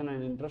depreciation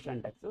and interest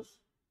and taxes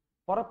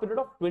for a period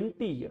of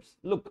 20 years.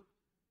 Look,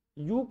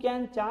 you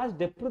can charge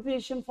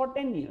depreciation for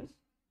 10 years.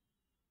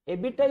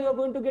 EBITDA you are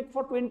going to get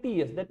for 20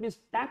 years. That means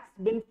tax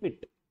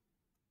benefit,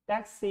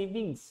 tax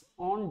savings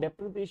on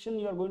depreciation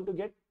you are going to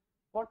get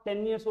for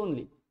 10 years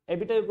only.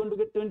 EBITDA you are going to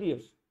get 20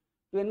 years.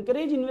 To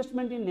encourage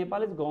investment in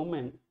Nepalese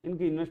government,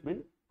 Nepalese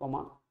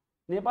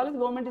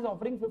government is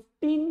offering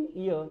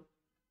 15-year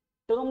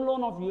term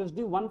loan of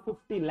USD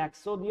 150 lakhs.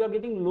 So you are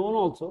getting loan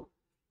also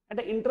at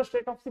an interest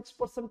rate of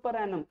 6% per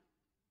annum.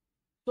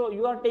 So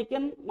you are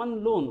taken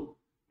one loan,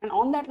 and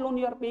on that loan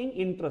you are paying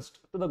interest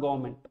to the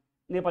government,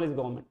 Nepalese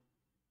government.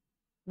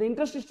 The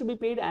interest is to be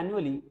paid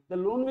annually. The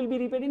loan will be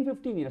repaid in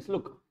 15 years.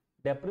 Look,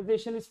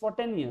 depreciation is for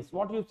 10 years.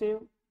 What you save?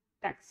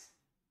 Tax.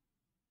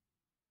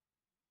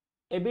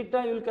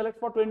 EBITDA you will collect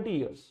for 20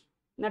 years.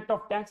 Net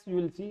of tax you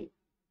will see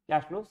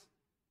cash flows.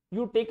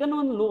 You taken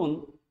one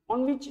loan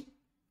on which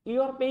you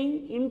are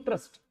paying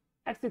interest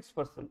at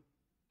 6%,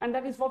 and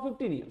that is for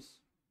 15 years.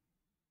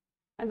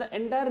 And the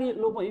entire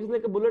loan is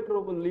like a bullet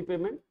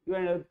repayment.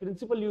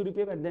 Principal you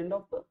repay at the end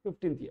of the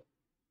 15th year.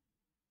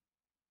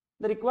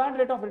 The required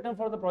rate of return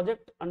for the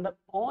project under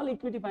all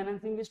equity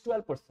financing is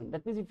 12%.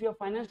 That means if you are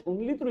financed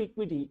only through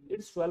equity,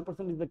 it's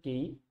 12% is the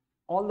KE.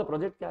 All the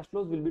project cash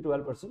flows will be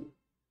 12%.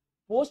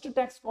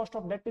 Post-tax cost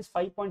of debt is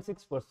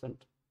 5.6%.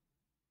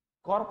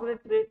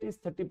 Corporate rate is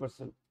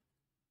 30%.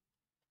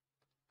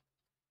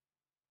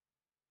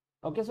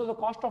 Okay, so the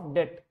cost of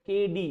debt,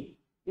 KD,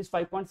 is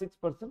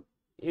 5.6%.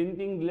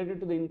 Anything related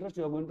to the interest,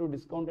 you are going to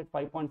discount at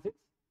 5.6.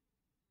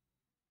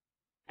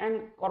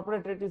 And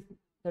corporate rate is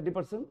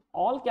 30%.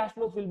 All cash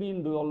flows will be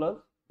in dollars.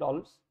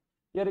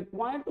 You are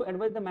required to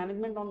advise the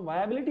management on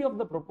viability of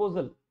the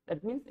proposal.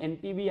 That means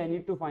NPV I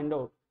need to find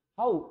out.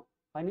 How?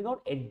 Finding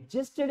out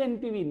adjusted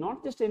NPV,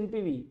 not just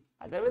NPV.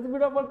 Otherwise, if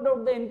I have worked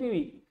out the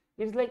NPV,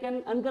 it's like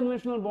an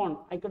unconventional bond.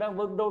 I could have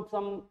worked out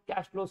some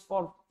cash flows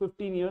for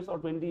 15 years or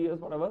 20 years,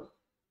 whatever.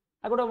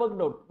 I could have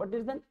worked out, but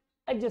it's then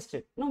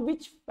adjusted. Now,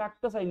 which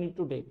factors I need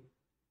to take?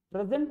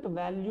 Present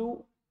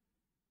value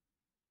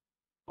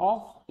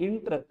of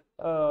interest,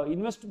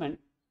 investment,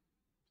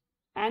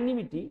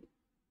 annuity,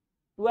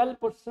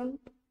 12%,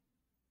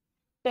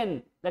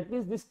 10. That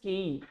means this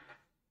KE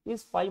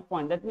is 5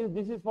 point. That means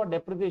this is for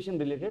depreciation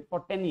related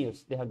for 10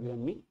 years they have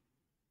given me.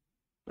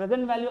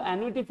 Present value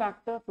annuity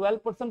factor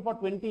 12% for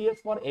 20 years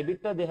for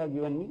EBITDA they have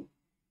given me.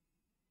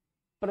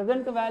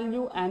 Present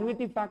value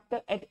annuity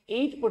factor at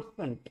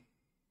 8%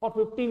 for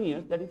 15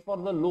 years, that is for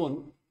the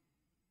loan,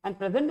 and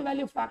present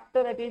value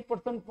factor at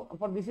 8%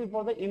 for this is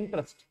for the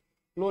interest,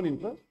 loan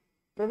interest.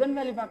 Present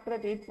value factor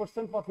at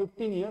 8% for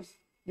 15 years,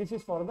 this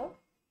is for the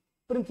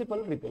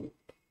principal repayment.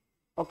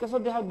 Okay, so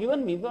they have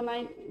given me, so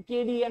now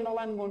KD and all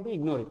I am going to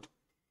ignore it.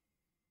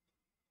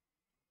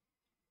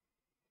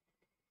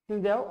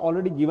 Since they have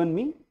already given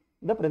me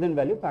the present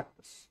value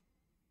factors.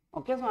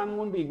 Okay, so I am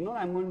going to ignore,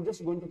 I am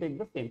just going to take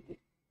the same thing.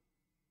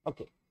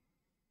 Okay,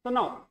 so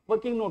now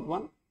working note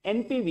 1,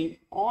 NPV,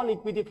 all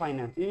equity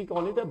finance, we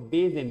call it a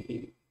base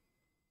NPV.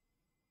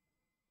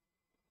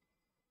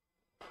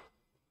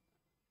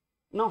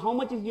 Now, how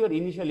much is your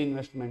initial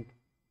investment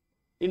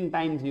in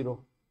time 0?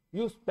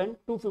 You spent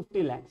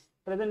 250 lakhs.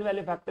 Present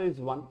value factor is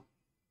 1.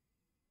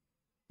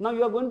 Now,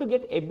 you are going to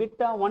get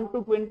EBITDA 1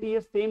 to 20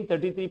 years, same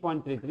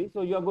 33.33.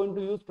 So, you are going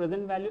to use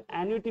present value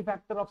annuity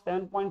factor of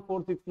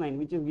 7.469,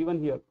 which is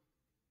given here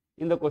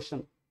in the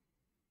question.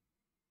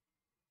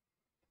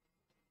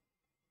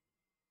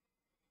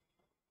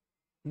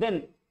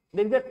 Then,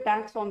 there is a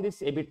tax on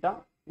this EBITDA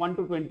 1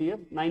 to 20 years,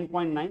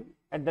 9.9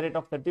 at the rate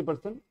of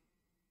 30%.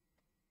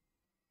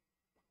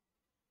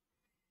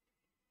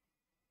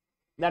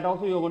 That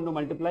also you are going to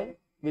multiply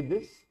with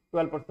this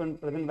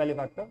 12% present value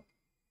factor.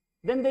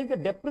 Then there is a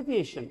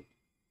depreciation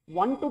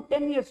 1 to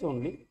 10 years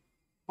only.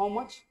 How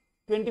much?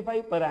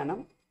 25 per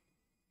annum.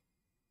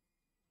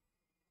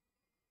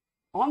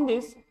 On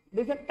this,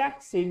 there is a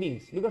tax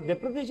savings because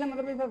depreciation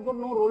otherwise has got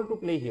no role to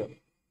play here.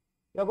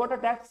 You have got a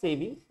tax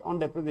savings on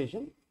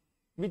depreciation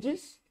which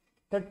is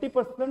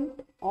 30%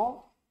 of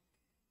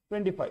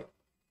 25.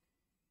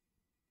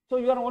 So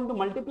you are going to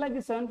multiply the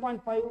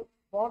 7.5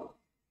 for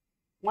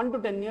 1 to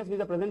 10 years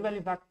with a present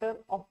value factor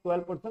of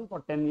 12%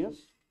 for 10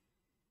 years.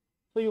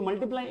 So you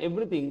multiply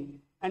everything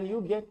and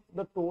you get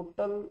the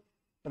total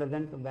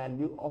present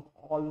value of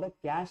all the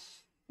cash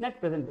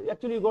net present.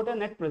 Actually, you got a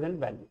net present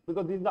value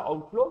because this is the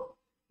outflow,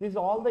 this is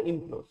all the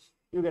inflows.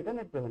 You get a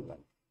net present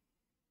value.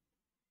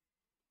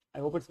 I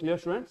hope it's clear,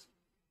 students.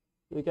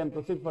 We can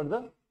proceed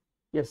further.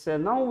 Yes, sir.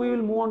 Now we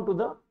will move on to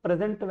the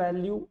present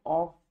value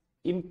of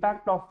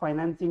impact of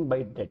financing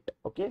by debt.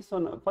 Okay, so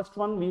now first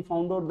one we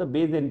found out the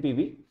base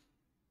NPV.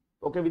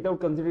 Okay, without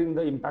considering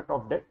the impact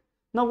of debt.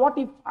 Now, what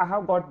if I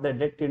have got the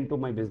debt into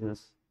my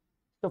business?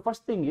 The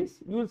first thing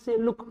is you will say,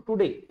 look,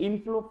 today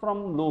inflow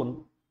from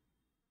loan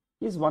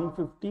is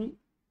 150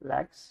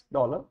 lakhs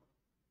dollar.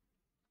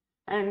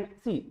 And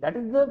see, that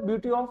is the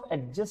beauty of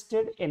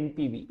adjusted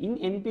NPV. In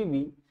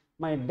NPV,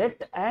 my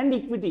debt and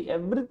equity,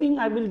 everything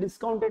I will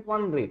discount at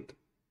one rate.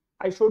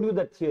 I showed you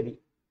that theory.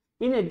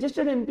 In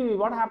adjusted NPV,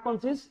 what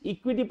happens is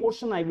equity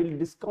portion I will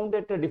discount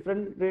at a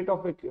different rate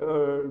of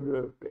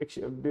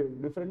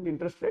different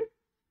interest rate,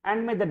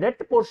 and the debt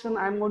portion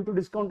I am going to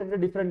discount at a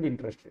different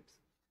interest rates.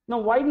 Now,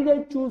 why did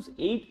I choose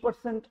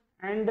 8%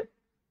 and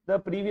the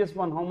previous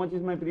one? How much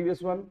is my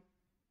previous one?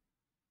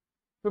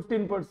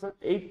 15%,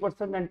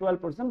 8% and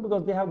 12%,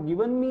 because they have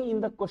given me in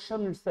the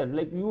question itself,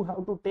 like you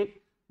have to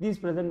take these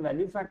present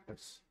value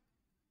factors.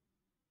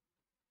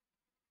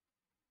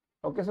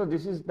 Okay, so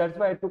that's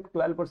why I took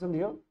 12%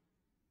 here.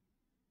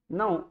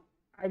 Now,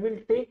 I will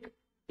take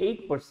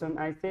 8%.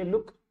 I say,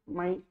 look,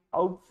 my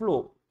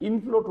inflow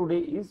today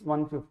is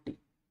 150.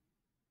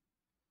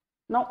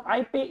 Now,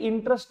 I pay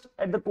interest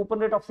at the coupon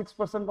rate of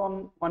 6%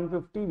 on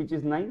 150, which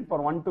is 9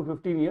 for 1 to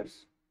 15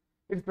 years.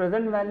 Its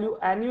present value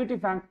annuity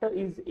factor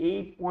is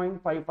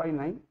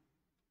 8.559.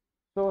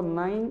 So,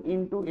 9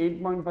 into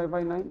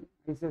 8.559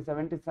 is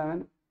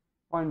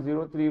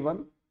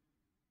 77.031.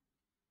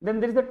 Then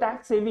there is a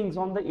tax savings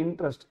on the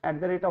interest at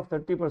the rate of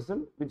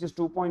 30%, which is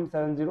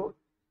 2.70.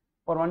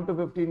 for 1 to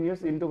 15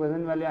 years into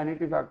present value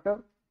annuity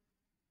factor.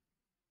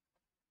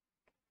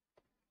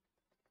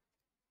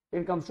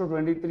 It comes to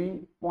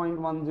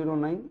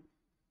 23.109.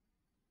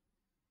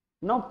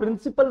 Now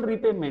principal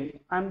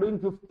repayment, I am doing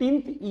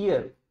 15th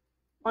year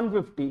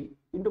 150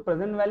 into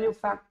present value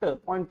factor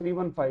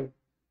 0.315.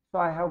 So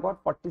I have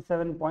got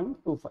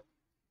 47.25.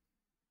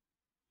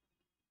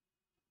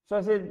 So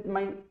I said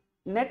my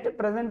net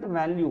present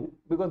value,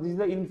 because this is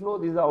the inflow,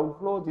 this is the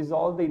outflow, this is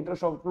all the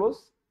interest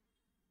outflows,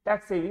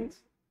 tax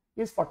savings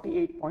is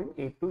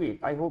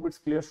 48.828. I hope it's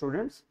clear,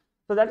 students.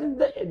 So that is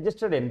the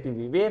adjusted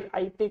NPV, where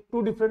I take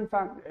two different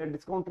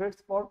discount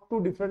rates for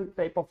two different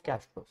type of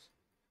cash flows.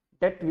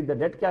 Debt with the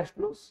debt cash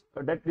flows,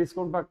 debt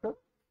discount factor,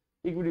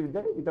 equity with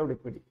the without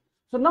equity.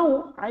 So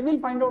now I will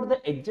find out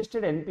the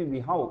adjusted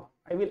NPV. How?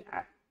 I will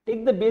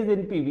take the base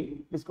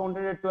NPV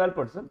discounted at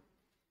 12%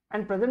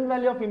 and present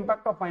value of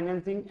impact of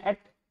financing at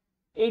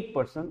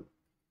 8%.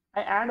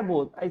 I add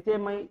both. I say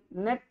my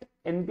net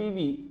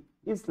NPV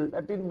is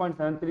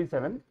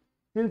 13.737.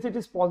 Since it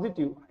is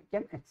positive, I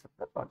can accept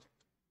the project.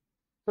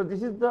 So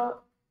this is the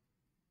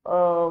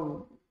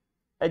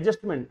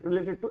adjustment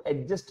related to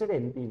adjusted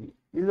NPV.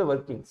 These are the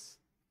workings.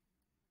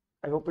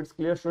 I hope it's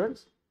clear,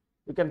 students.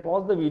 You can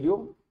pause the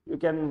video. You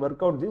can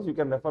work out this. You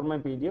can refer my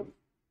PDF.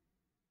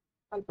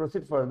 I'll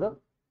proceed further.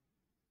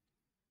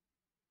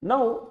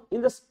 Now,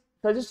 in the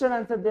suggested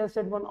answer, they have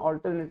said one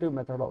alternative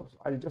method also.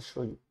 I'll just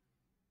show you.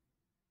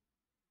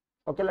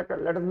 Okay, let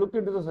us look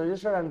into the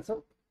suggested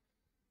answer.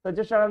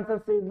 Suggested answer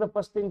says the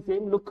first thing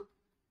same. Look,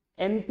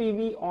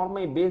 NPV or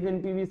my base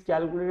NPV is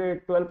calculated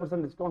at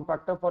 12% discount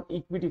factor for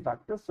equity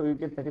factors. So you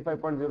get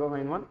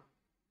 35.091.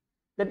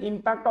 Then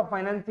impact of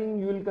financing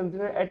you will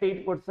consider at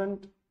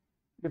 8%.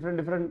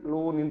 Different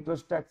loan,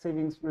 interest, tax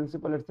savings,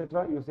 principal,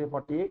 etc. You say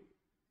 48.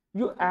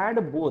 You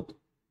add both,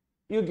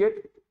 you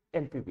get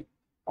NPV.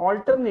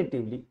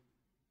 Alternatively,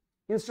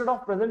 instead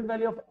of present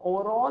value of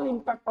overall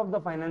impact of the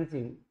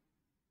financing,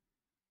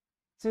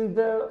 since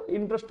the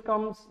interest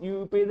comes,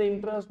 you pay the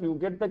interest, you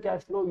get the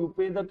cash flow, you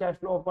pay the cash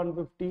flow of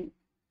 150.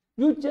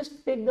 You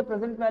just take the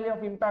present value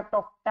of impact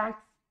of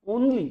tax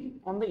only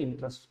on the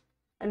interest.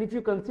 And if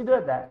you consider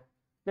that,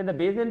 then the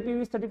base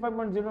NPV is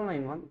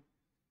 35.091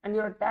 and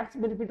your tax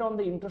benefit on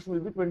the interest will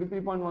be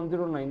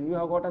 23.109. You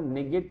have got a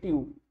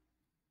negative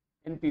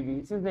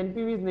NPV. Since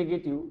NPV is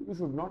negative, you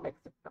should not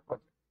accept the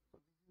project. So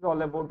this is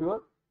all about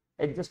your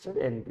adjusted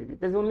NPV.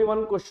 There is only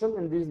one question,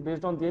 and this is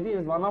based on theory. It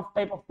is one of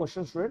type of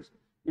question, students.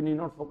 You need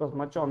not focus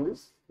much on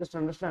this. Just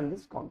understand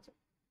this concept.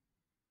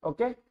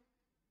 Okay.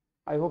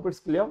 I hope it's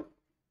clear.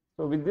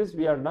 So with this,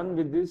 we are done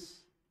with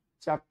this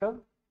chapter.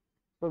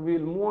 So we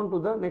will move on to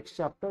the next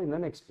chapter in the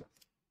next class.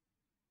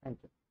 Thank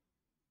you.